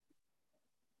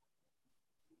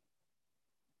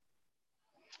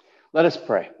Let us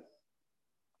pray.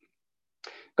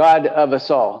 God of us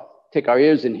all, take our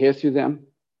ears and hear through them.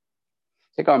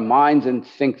 Take our minds and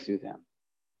think through them.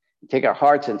 Take our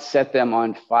hearts and set them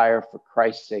on fire for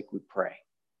Christ's sake, we pray.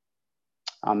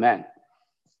 Amen.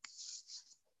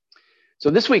 So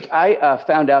this week, I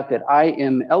found out that I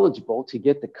am eligible to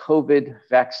get the COVID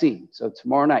vaccine. So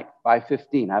tomorrow night,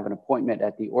 5:15, I have an appointment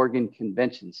at the Oregon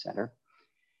Convention Center.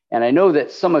 And I know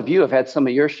that some of you have had some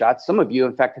of your shots. Some of you,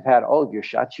 in fact, have had all of your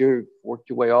shots. You've worked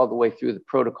your way all the way through the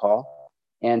protocol.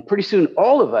 And pretty soon,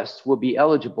 all of us will be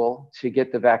eligible to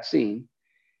get the vaccine.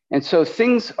 And so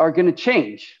things are going to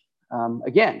change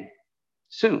again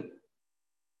soon.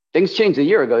 Things changed a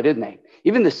year ago, didn't they?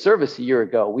 Even the service a year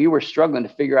ago, we were struggling to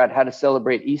figure out how to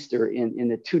celebrate Easter in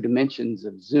the two dimensions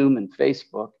of Zoom and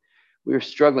Facebook. We were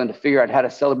struggling to figure out how to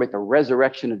celebrate the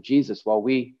resurrection of Jesus while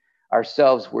we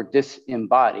ourselves were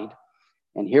disembodied.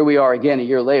 And here we are again a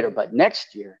year later. But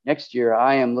next year,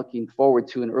 I am looking forward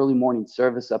to an early morning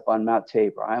service up on Mount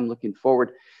Tabor. I'm looking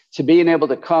forward to being able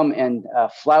to come and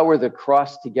flower the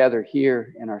cross together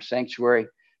here in our sanctuary. I'm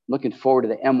looking forward to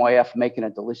the MYF making a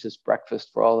delicious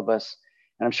breakfast for all of us.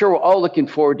 And I'm sure we're all looking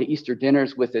forward to Easter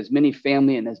dinners with as many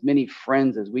family and as many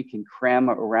friends as we can cram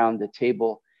around the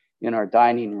table in our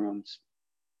dining rooms.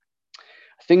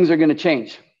 Things are going to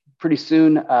change. Pretty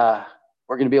soon,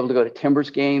 we're going to be able to go to Timbers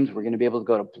games. We're going to be able to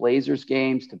go to Blazers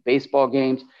games, to baseball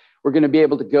games. We're going to be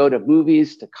able to go to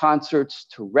movies, to concerts,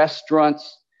 to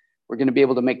restaurants. We're going to be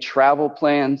able to make travel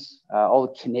plans. All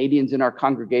the Canadians in our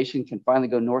congregation can finally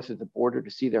go north of the border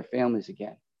to see their families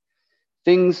again.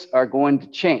 Things are going to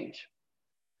change.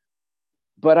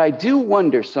 But I do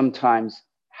wonder sometimes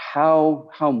how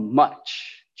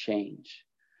much change.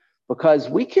 Because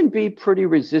we can be pretty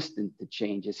resistant to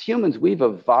change. As humans, we've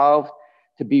evolved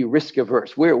to be risk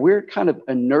averse. We're kind of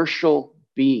inertial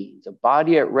beings. A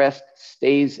body at rest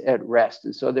stays at rest.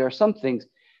 And so there are some things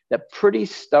that pretty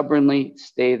stubbornly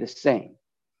stay the same.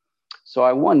 So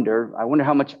I wonder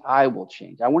how much I will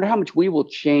change. I wonder how much we will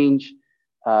change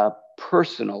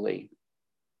personally.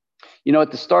 You know,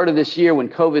 at the start of this year, when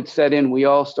COVID set in, we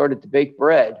all started to bake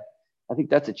bread. I think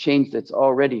that's a change that's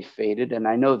already faded. And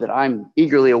I know that I'm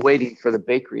eagerly awaiting for the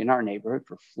bakery in our neighborhood,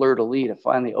 for Fleur de Lis to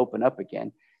finally open up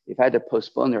again. They've had to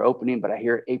postpone their opening, but I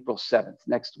hear April 7th,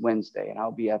 next Wednesday, and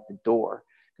I'll be at the door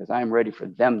because I'm ready for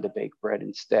them to bake bread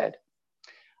instead.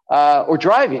 Or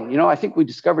driving. You know, I think we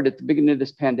discovered at the beginning of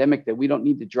this pandemic that we don't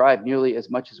need to drive nearly as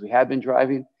much as we have been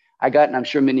driving. I got, and I'm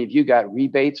sure many of you got,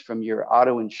 rebates from your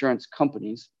auto insurance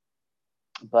companies.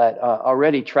 But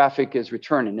already traffic is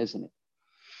returning, isn't it?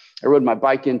 I rode my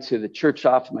bike into the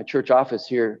my church office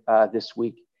here this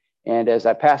week. And as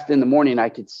I passed in the morning, I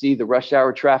could see the rush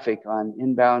hour traffic on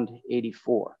inbound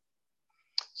 84.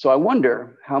 So I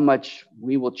wonder how much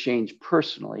we will change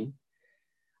personally.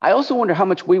 I also wonder how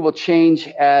much we will change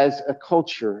as a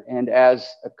culture and as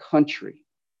a country.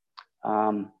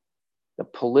 The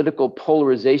political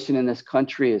polarization in this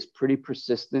country is pretty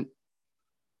persistent.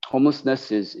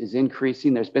 Homelessness is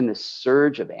increasing. There's been this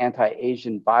surge of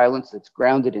anti-Asian violence that's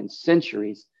grounded in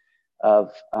centuries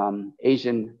of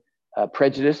Asian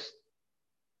prejudice.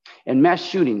 And mass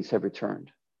shootings have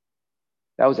returned.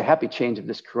 That was a happy change of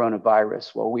this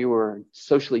coronavirus. While we were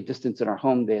socially distanced in our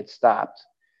home, they had stopped.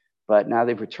 But now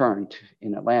they've returned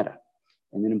in Atlanta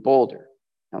and then in Boulder.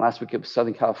 And last week it was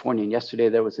Southern California. And yesterday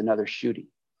there was another shooting.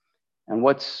 And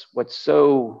what's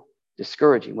so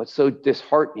discouraging, what's so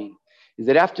disheartening, is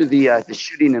that after the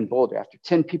shooting in Boulder, after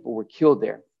 10 people were killed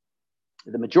there,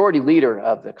 the majority leader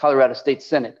of the Colorado State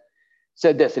Senate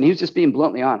said this, and he was just being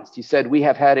bluntly honest. He said, "We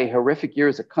have had a horrific year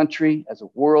as a country, as a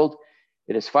world.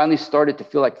 It has finally started to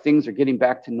feel like things are getting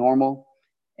back to normal.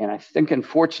 And I think,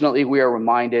 unfortunately, we are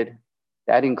reminded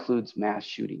that includes mass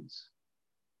shootings.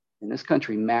 In this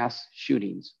country, mass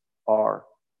shootings are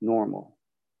normal."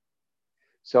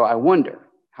 So I wonder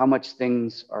how much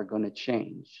things are going to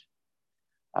change.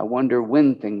 I wonder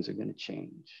when things are going to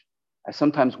change. I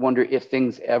sometimes wonder if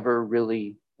things ever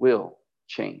really will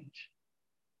change.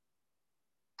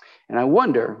 And I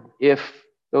wonder if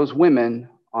those women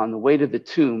on the way to the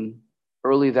tomb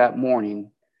early that morning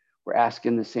were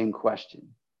asking the same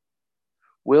question.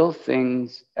 Will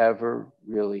things ever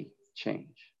really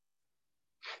change?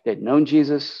 They had known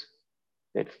Jesus.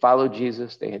 They had followed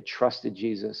Jesus. They had trusted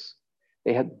Jesus.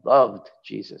 They had loved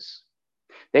Jesus.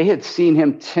 They had seen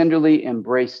him tenderly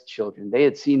embrace children. They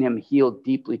had seen him heal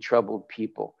deeply troubled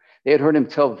people. They had heard him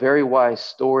tell very wise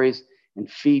stories and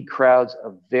feed crowds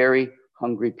of very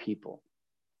hungry people.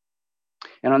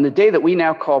 And on the day that we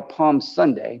now call Palm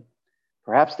Sunday,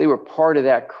 perhaps they were part of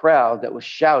that crowd that was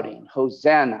shouting,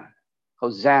 "Hosanna,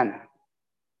 Hosanna."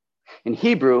 In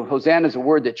Hebrew, Hosanna is a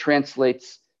word that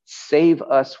translates Save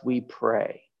us, we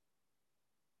pray.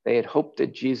 They had hoped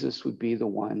that Jesus would be the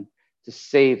one to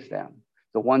save them,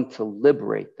 the one to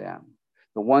liberate them,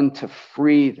 the one to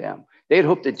free them. They had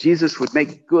hoped that Jesus would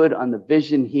make good on the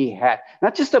vision he had,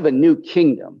 not just of a new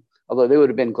kingdom, although they would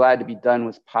have been glad to be done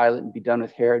with Pilate and be done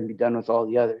with Herod and be done with all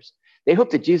the others. They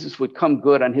hoped that Jesus would come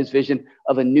good on his vision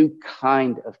of a new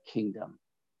kind of kingdom.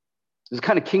 It was the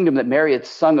kind of kingdom that Mary had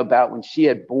sung about when she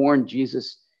had borne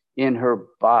Jesus in her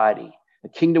body, a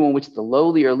kingdom in which the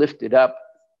lowly are lifted up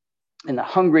and the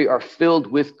hungry are filled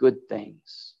with good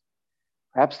things.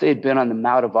 Perhaps they had been on the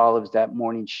Mount of Olives that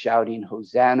morning shouting,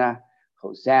 Hosanna,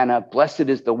 Hosanna, blessed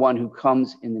is the one who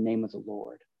comes in the name of the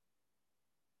Lord.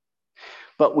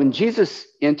 But when Jesus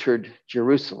entered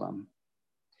Jerusalem,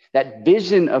 that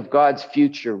vision of God's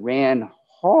future ran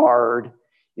hard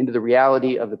into the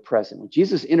reality of the present. When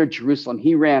Jesus entered Jerusalem,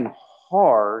 he ran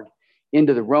hard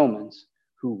into the Romans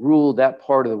who ruled that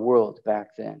part of the world back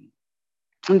then.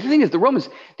 And the thing is, the Romans,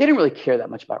 they didn't really care that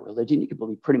much about religion. You could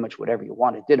believe pretty much whatever you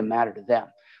wanted. It didn't matter to them.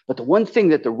 But the one thing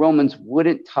that the Romans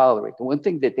wouldn't tolerate, the one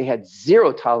thing that they had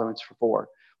zero tolerance for,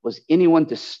 was anyone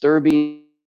disturbing.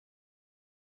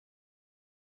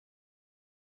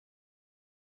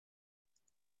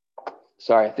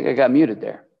 Sorry, I think I got muted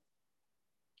there.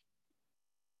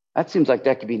 That seems like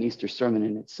that could be an Easter sermon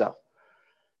in itself.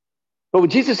 But when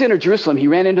Jesus entered Jerusalem, he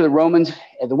ran into the Romans,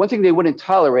 and the one thing they wouldn't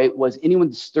tolerate was anyone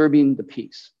disturbing the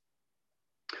peace.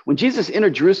 When Jesus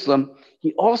entered Jerusalem,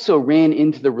 he also ran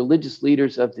into the religious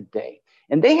leaders of the day.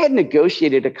 And they had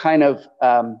negotiated a kind of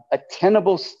a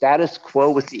tenable status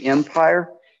quo with the empire.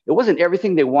 It wasn't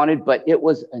everything they wanted, but it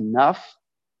was enough.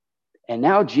 And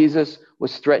now Jesus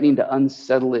was threatening to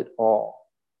unsettle it all.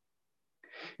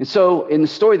 And so in the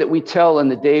story that we tell on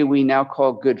the day we now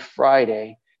call Good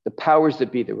Friday, the powers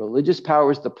that be, the religious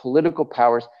powers, the political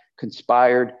powers,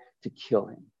 conspired to kill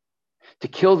him, to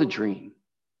kill the dream,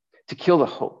 to kill the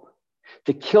hope,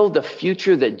 to kill the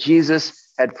future that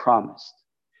Jesus had promised,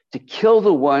 to kill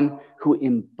the one who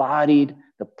embodied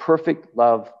the perfect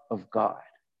love of God.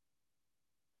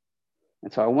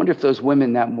 And so I wonder if those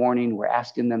women that morning were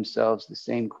asking themselves the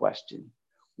same question: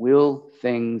 will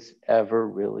things ever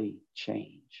really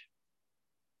change?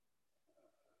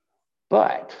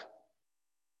 But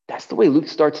that's the way Luke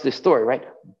starts this story, right?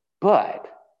 But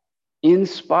in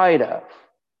spite of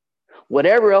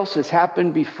whatever else has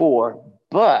happened before,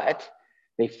 but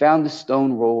they found the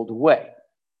stone rolled away.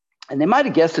 And they might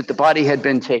have guessed that the body had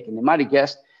been taken. They might have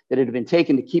guessed that it had been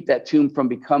taken to keep that tomb from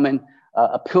becoming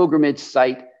a pilgrimage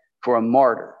site for a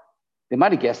martyr. They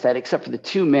might have guessed that, except for the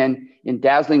two men in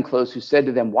dazzling clothes who said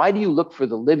to them, "Why do you look for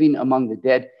the living among the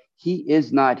dead? He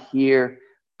is not here,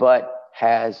 but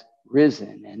has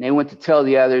risen." And they went to tell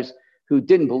the others, who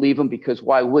didn't believe him, because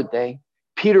why would they?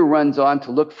 Peter runs on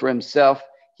to look for himself.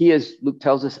 He is, Luke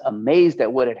tells us, amazed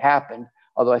at what had happened,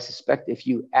 although I suspect if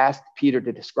you asked Peter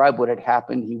to describe what had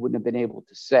happened, he wouldn't have been able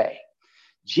to say.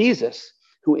 Jesus,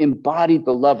 who embodied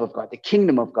the love of God, the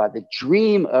kingdom of God, the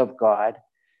dream of God,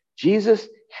 Jesus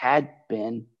had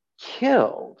been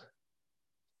killed.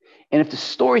 And if the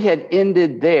story had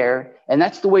ended there, and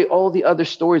that's the way all the other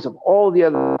stories of all the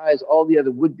other guys, all the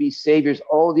other would-be saviors,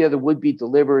 all the other would-be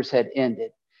deliverers had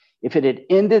ended, if it had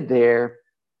ended there,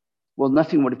 well,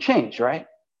 nothing would have changed, right?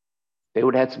 They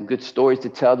would have had some good stories to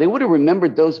tell. They would have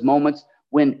remembered those moments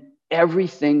when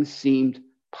everything seemed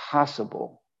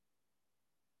possible,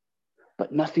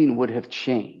 but nothing would have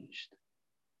changed.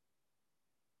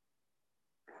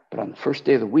 But on the first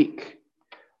day of the week,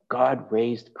 God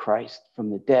raised Christ from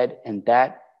the dead, and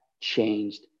that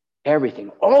changed everything.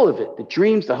 All of it, the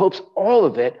dreams, the hopes, all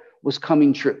of it was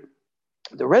coming true.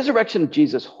 The resurrection of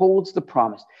Jesus holds the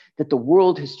promise that the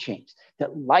world has changed,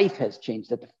 that life has changed,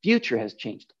 that the future has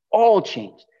changed, all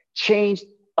changed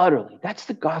utterly. That's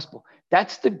the gospel.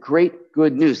 That's the great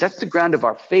good news. That's the ground of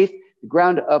our faith, the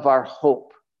ground of our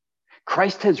hope.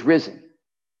 Christ has risen.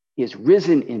 He is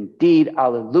risen indeed.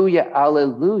 Alleluia,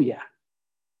 alleluia.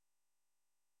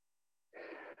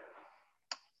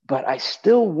 But I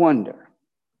still wonder,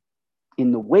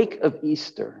 in the wake of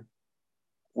Easter,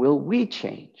 will we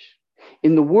change?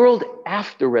 In the world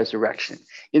after resurrection,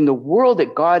 in the world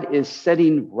that God is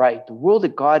setting right, the world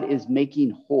that God is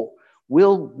making whole,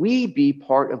 will we be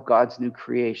part of God's new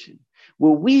creation?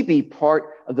 Will we be part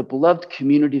of the beloved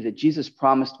community that Jesus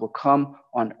promised will come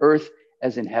on earth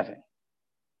as in heaven?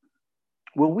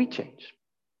 Will we change?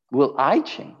 Will I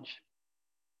change?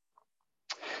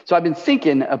 So I've been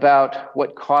thinking about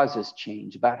what causes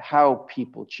change, about how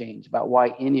people change, about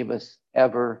why any of us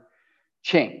ever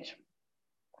change.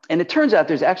 And it turns out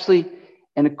there's actually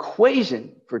an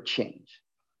equation for change.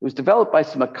 It was developed by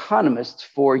some economists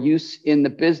for use in the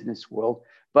business world,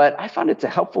 but I found it's a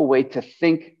helpful way to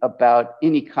think about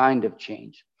any kind of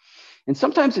change. And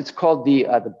sometimes it's called the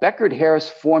Beckert-Harris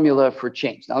formula for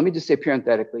change. Now, let me just say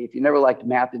parenthetically, if you never liked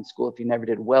math in school, if you never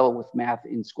did well with math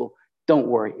in school, don't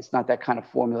worry. It's not that kind of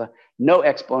formula. No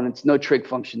exponents, no trig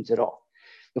functions at all.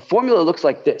 The formula looks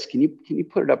like this. Can you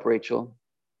put it up, Rachel?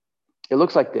 It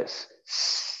looks like this.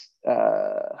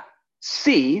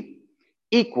 C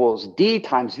equals D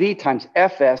times V times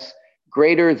Fs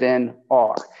greater than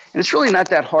R. And it's really not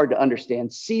that hard to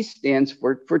understand. C stands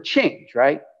for change,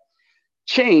 right?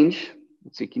 Change,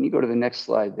 let's see, can you go to the next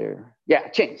slide there? Yeah,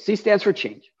 change. C stands for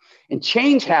change. And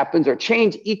change happens, or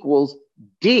change equals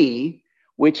D,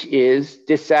 which is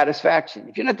dissatisfaction.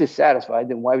 If you're not dissatisfied,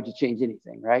 then why would you change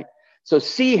anything, right? So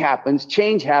C happens,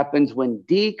 change happens when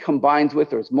D combines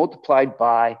with or is multiplied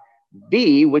by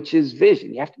V, which is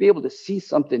vision. You have to be able to see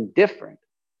something different.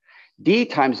 D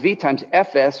times V times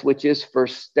Fs, which is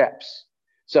first steps.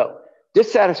 So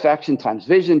dissatisfaction times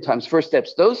vision times first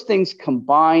steps, those things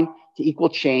combine to equal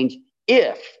change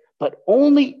if, but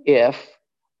only if,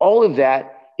 all of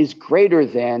that is greater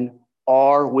than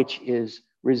R, which is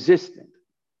resistant.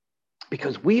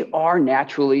 Because we are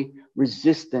naturally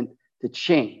resistant to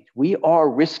change. We are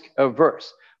risk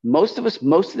averse. Most of us,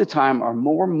 most of the time, are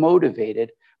more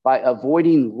motivated by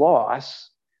avoiding loss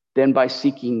than by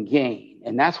seeking gain.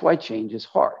 And that's why change is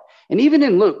hard. And even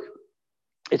in Luke,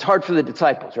 it's hard for the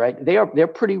disciples, right? They're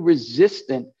pretty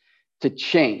resistant to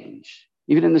change.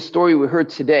 Even in the story we heard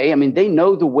today, I mean, they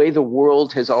know the way the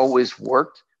world has always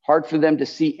worked. Hard for them to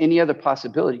see any other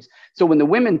possibilities. So when the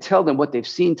women tell them what they've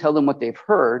seen, tell them what they've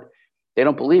heard, they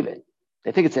don't believe it.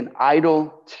 They think it's an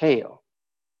idle tale.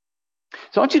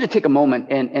 So I want you to take a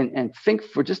moment and think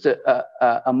for just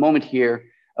a moment here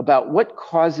about what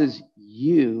causes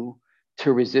you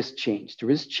to resist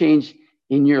change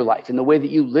in your life, in the way that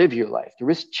you live your life, to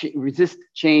resist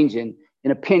change in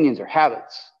opinions or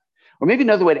habits. Or maybe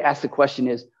another way to ask the question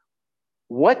is,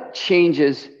 what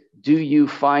changes do you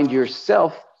find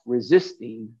yourself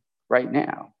resisting right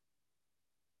now?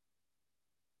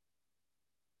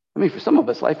 I mean, for some of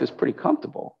us, life is pretty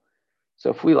comfortable. So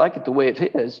if we like it the way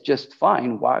it is, just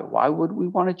fine. Why would we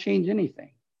want to change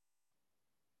anything?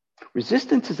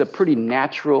 Resistance is a pretty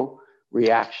natural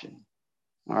reaction,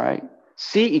 all right?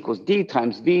 C equals D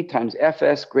times V times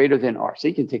Fs greater than R. So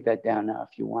you can take that down now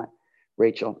if you want,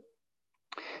 Rachel.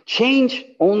 Change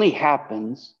only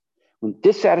happens when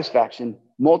dissatisfaction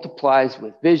multiplies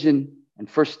with vision and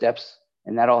first steps,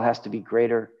 and that all has to be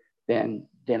greater than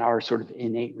our sort of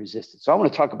innate resistance. So I want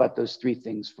to talk about those three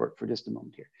things for just a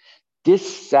moment here.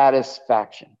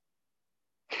 Dissatisfaction.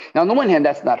 Now, on the one hand,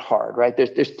 that's not hard, right?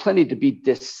 There's plenty to be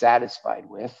dissatisfied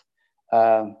with.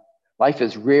 Life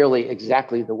is rarely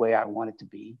exactly the way I want it to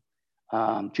be.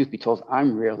 Truth be told,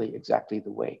 I'm rarely exactly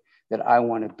the way that I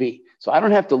want to be. So I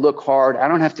don't have to look hard. I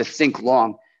don't have to think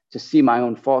long to see my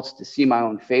own faults, to see my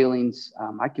own failings.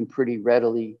 I can pretty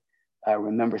readily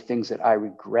remember things that I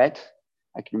regret.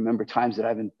 I can remember times that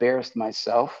I've embarrassed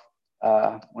myself.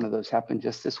 One of those happened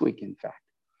just this week, in fact.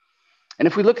 And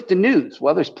if we look at the news,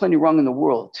 well, there's plenty wrong in the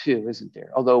world too, isn't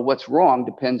there? Although what's wrong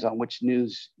depends on which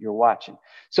news you're watching.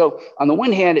 So on the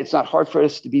one hand, it's not hard for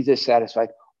us to be dissatisfied.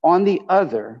 On the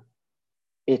other,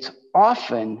 it's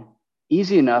often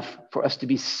easy enough for us to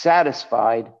be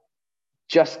satisfied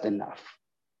just enough.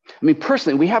 I mean,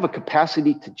 personally, we have a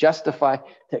capacity to justify,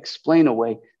 to explain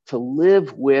away, to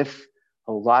live with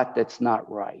a lot that's not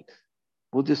right.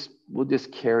 We'll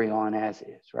just carry on as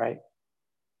is, right?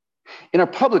 In our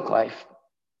public life,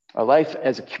 our life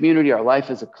as a community, our life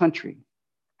as a country,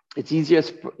 it's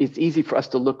easy for us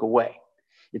to look away.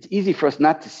 It's easy for us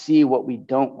not to see what we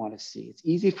don't want to see. It's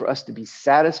easy for us to be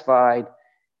satisfied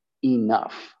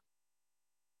enough.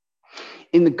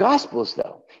 In the Gospels,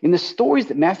 though, in the stories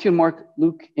that Matthew, Mark,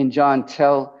 Luke, and John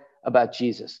tell about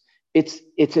Jesus, it's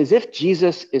as if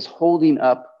Jesus is holding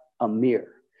up a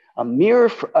mirror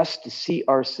for us to see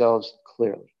ourselves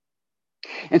clearly.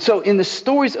 And so in the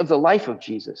stories of the life of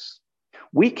Jesus,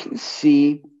 we can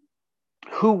see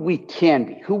who we can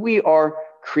be, who we are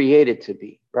created to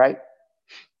be, right?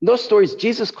 In those stories,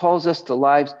 Jesus calls us to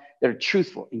lives that are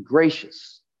truthful and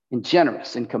gracious and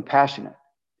generous and compassionate.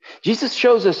 Jesus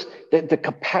shows us that the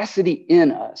capacity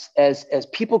in us as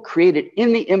people created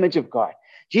in the image of God.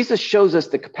 Jesus shows us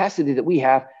the capacity that we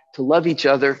have to love each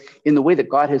other in the way that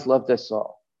God has loved us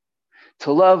all,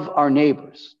 to love our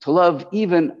neighbors, to love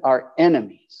even our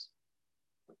enemies.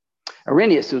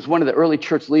 Irenaeus, who was one of the early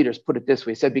church leaders, put it this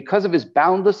way. He said, because of his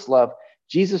boundless love,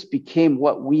 Jesus became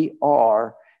what we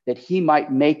are, that he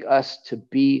might make us to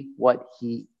be what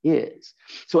he is.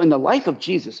 So in the life of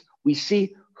Jesus, we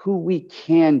see who we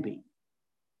can be.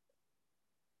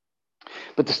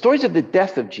 But the stories of the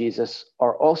death of Jesus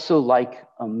are also like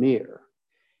a mirror.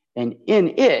 And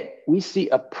in it, we see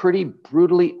a pretty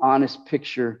brutally honest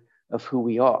picture of who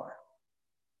we are.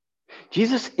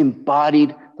 Jesus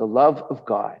embodied the love of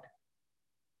God,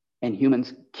 and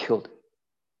humans killed it.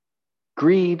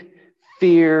 Greed,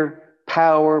 fear,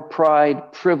 power,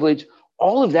 pride, privilege,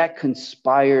 all of that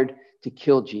conspired to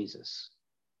kill Jesus.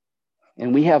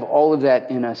 And we have all of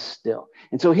that in us still.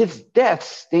 And so his death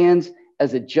stands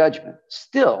as a judgment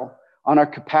still on our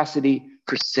capacity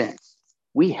for sin.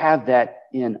 We have that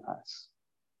in us.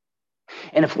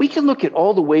 And if we can look at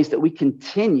all the ways that we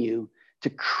continue to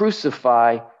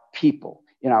crucify people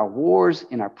in our wars,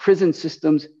 in our prison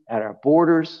systems, at our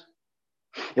borders,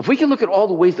 if we can look at all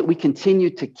the ways that we continue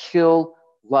to kill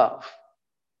love.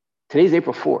 Today's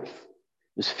April 4th.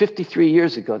 It was 53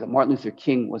 years ago that Martin Luther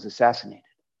King was assassinated.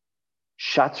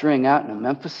 Shots rang out in a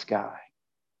Memphis sky.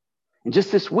 And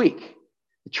just this week,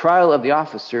 the trial of the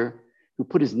officer who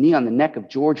put his knee on the neck of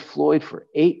George Floyd for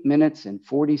 8 minutes and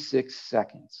 46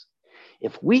 seconds.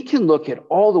 If we can look at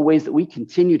all the ways that we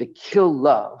continue to kill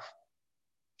love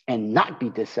and not be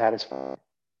dissatisfied,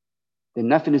 then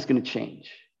nothing is going to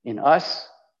change in us,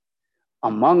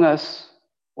 among us,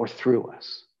 or through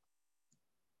us.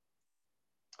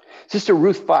 Sister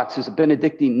Ruth Fox, who's a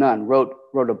Benedictine nun, wrote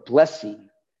a blessing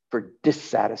for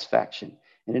dissatisfaction,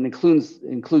 and it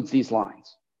includes these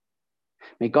lines.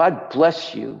 May God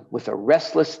bless you with a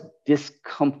restless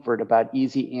discomfort about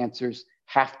easy answers,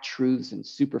 half-truths, and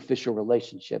superficial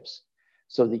relationships,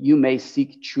 so that you may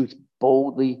seek truth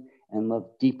boldly and love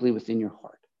deeply within your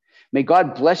heart. May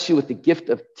God bless you with the gift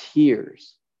of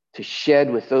tears to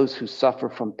shed with those who suffer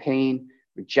from pain,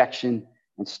 rejection,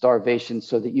 and starvation,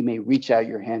 so that you may reach out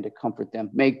your hand to comfort them.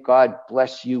 May God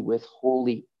bless you with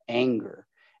holy anger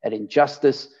at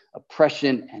injustice,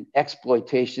 oppression, and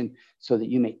exploitation, so that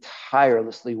you may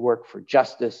tirelessly work for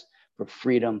justice, for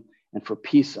freedom, and for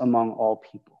peace among all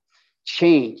people.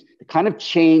 Change, the kind of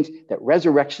change that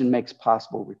resurrection makes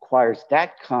possible, requires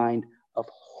that kind of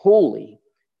holy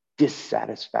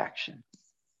dissatisfaction.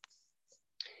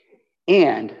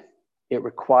 And it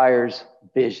requires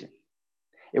vision.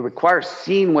 It requires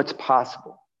seeing what's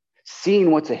possible,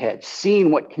 seeing what's ahead,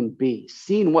 seeing what can be,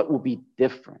 seeing what will be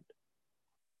different.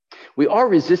 We are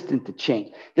resistant to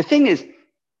change. The thing is,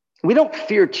 we don't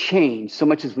fear change so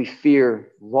much as we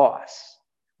fear loss.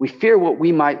 We fear what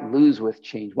we might lose with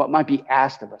change, what might be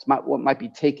asked of us, what might be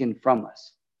taken from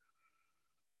us.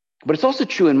 But it's also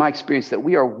true in my experience that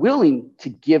we are willing to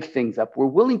give things up. We're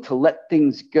willing to let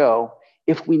things go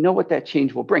if we know what that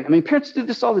change will bring. I mean, parents do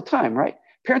this all the time, right?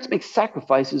 Parents make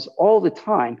sacrifices all the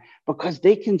time because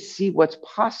they can see what's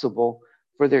possible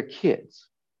for their kids.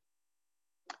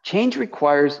 Change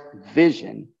requires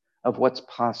vision of what's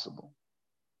possible.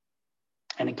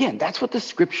 And again, that's what the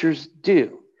scriptures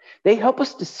do. They help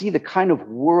us to see the kind of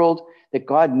world that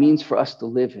God means for us to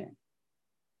live in.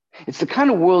 It's the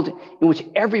kind of world in which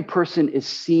every person is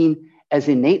seen as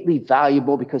innately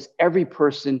valuable because every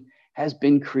person has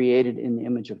been created in the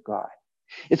image of God.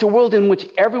 It's a world in which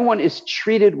everyone is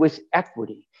treated with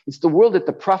equity. It's the world that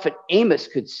the prophet Amos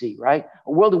could see, right?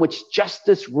 A world in which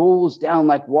justice rolls down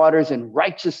like waters and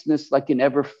righteousness like an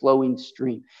ever-flowing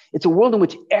stream. It's a world in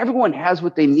which everyone has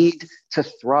what they need to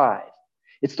thrive.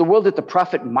 It's the world that the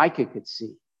prophet Micah could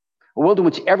see. A world in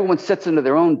which everyone sits under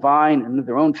their own vine, under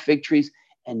their own fig trees,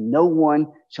 and no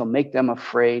one shall make them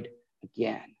afraid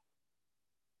again.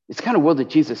 It's the kind of world that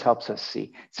Jesus helps us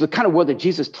see. It's the kind of world that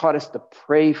Jesus taught us to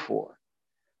pray for.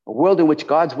 A world in which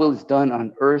God's will is done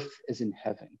on earth as in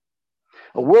heaven.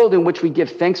 A world in which we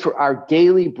give thanks for our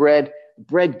daily bread,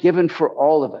 bread given for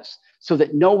all of us, so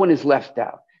that no one is left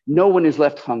out, no one is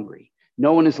left hungry,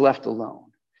 no one is left alone.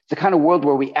 It's the kind of world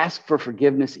where we ask for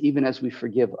forgiveness even as we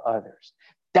forgive others.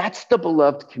 That's the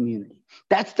beloved community.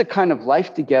 That's the kind of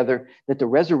life together that the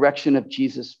resurrection of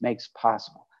Jesus makes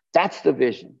possible. That's the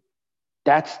vision.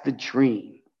 That's the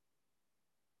dream.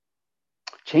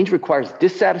 Change requires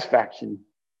dissatisfaction.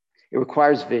 It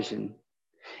requires vision.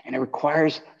 And it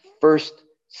requires first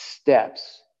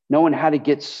steps, knowing how to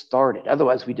get started.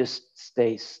 Otherwise, we just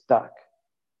stay stuck.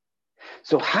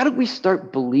 So how do we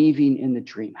start believing in the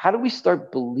dream? How do we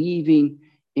start believing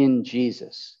in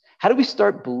Jesus? How do we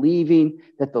start believing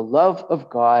that the love of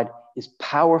God is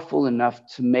powerful enough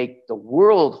to make the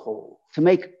world whole, to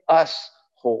make us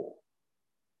whole?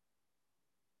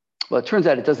 Well, it turns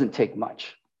out it doesn't take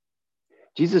much.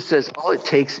 Jesus says all it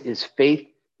takes is faith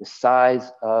the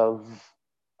size of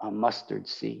a mustard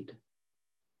seed.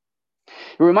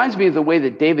 It reminds me of the way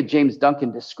that David James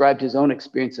Duncan described his own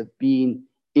experience of being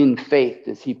in faith,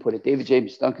 as he put it. David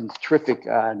James Duncan's terrific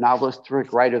novelist,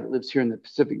 terrific writer that lives here in the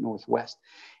Pacific Northwest.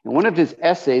 In one of his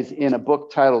essays in a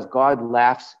book titled God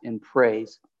Laughs and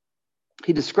Prays,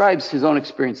 he describes his own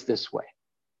experience this way.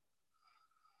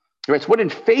 He writes, what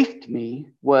enfeathed me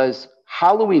was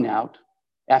hollowing out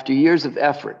after years of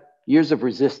effort, years of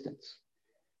resistance.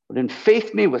 What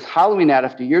enfeathed me was hollowing out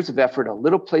after years of effort, a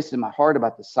little place in my heart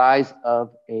about the size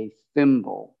of a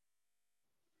thimble.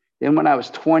 Then when I was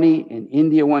 20 in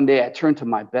India one day, I turned to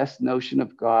my best notion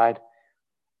of God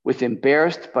with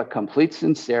embarrassed but complete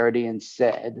sincerity and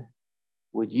said,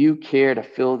 would you care to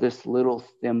fill this little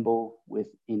thimble with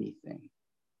anything?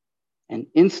 And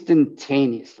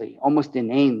instantaneously, almost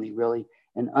inanely, really,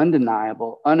 an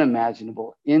undeniable,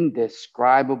 unimaginable,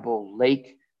 indescribable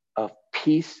lake of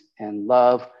peace and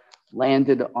love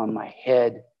landed on my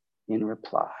head in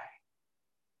reply.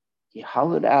 He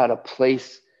hollowed out a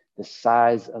place the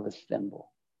size of a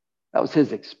thimble. That was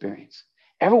his experience.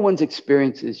 Everyone's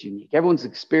experience is unique. Everyone's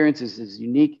experience is as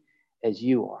unique as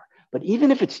you are. But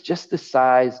even if it's just the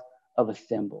size of a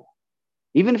thimble,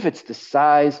 even if it's the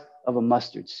size of a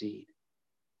mustard seed,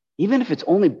 even if it's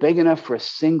only big enough for a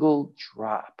single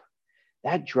drop,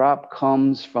 that drop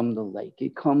comes from the lake.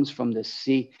 It comes from the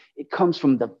sea. It comes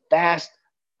from the vast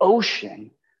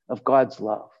ocean of God's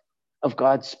love, of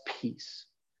God's peace,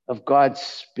 of God's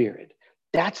spirit.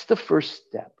 That's the first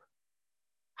step.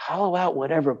 Hollow out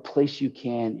whatever place you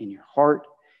can in your heart,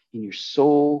 in your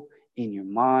soul, in your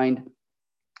mind,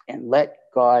 and let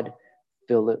God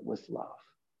fill it with love.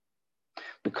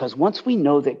 Because once we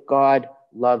know that God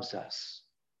loves us,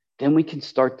 then we can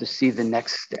start to see the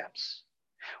next steps.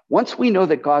 Once we know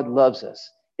that God loves us,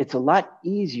 it's a lot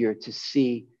easier to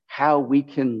see how we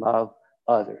can love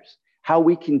others, how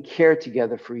we can care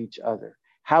together for each other,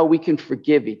 how we can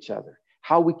forgive each other,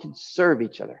 how we can serve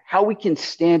each other, how we can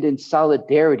stand in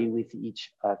solidarity with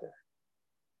each other.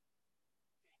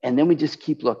 And then we just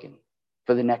keep looking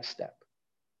for the next step,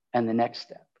 and the next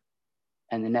step,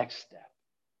 and the next step.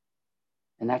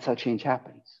 And that's how change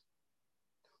happens.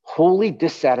 Holy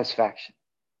dissatisfaction,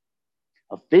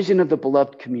 a vision of the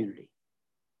beloved community.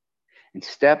 And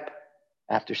step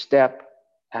after step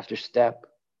after step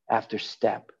after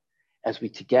step, as we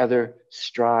together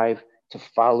strive to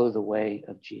follow the way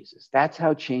of Jesus. That's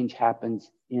how change happens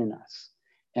in us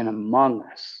and among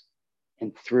us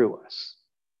and through us.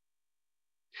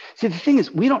 See, the thing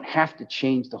is, we don't have to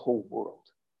change the whole world.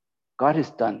 God has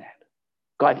done that.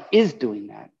 God is doing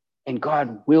that, and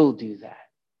God will do that.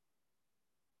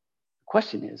 The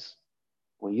question is,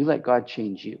 will you let God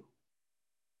change you?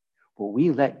 Will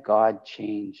we let God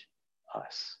change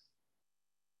us?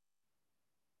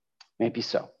 Maybe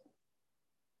so.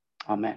 Amen.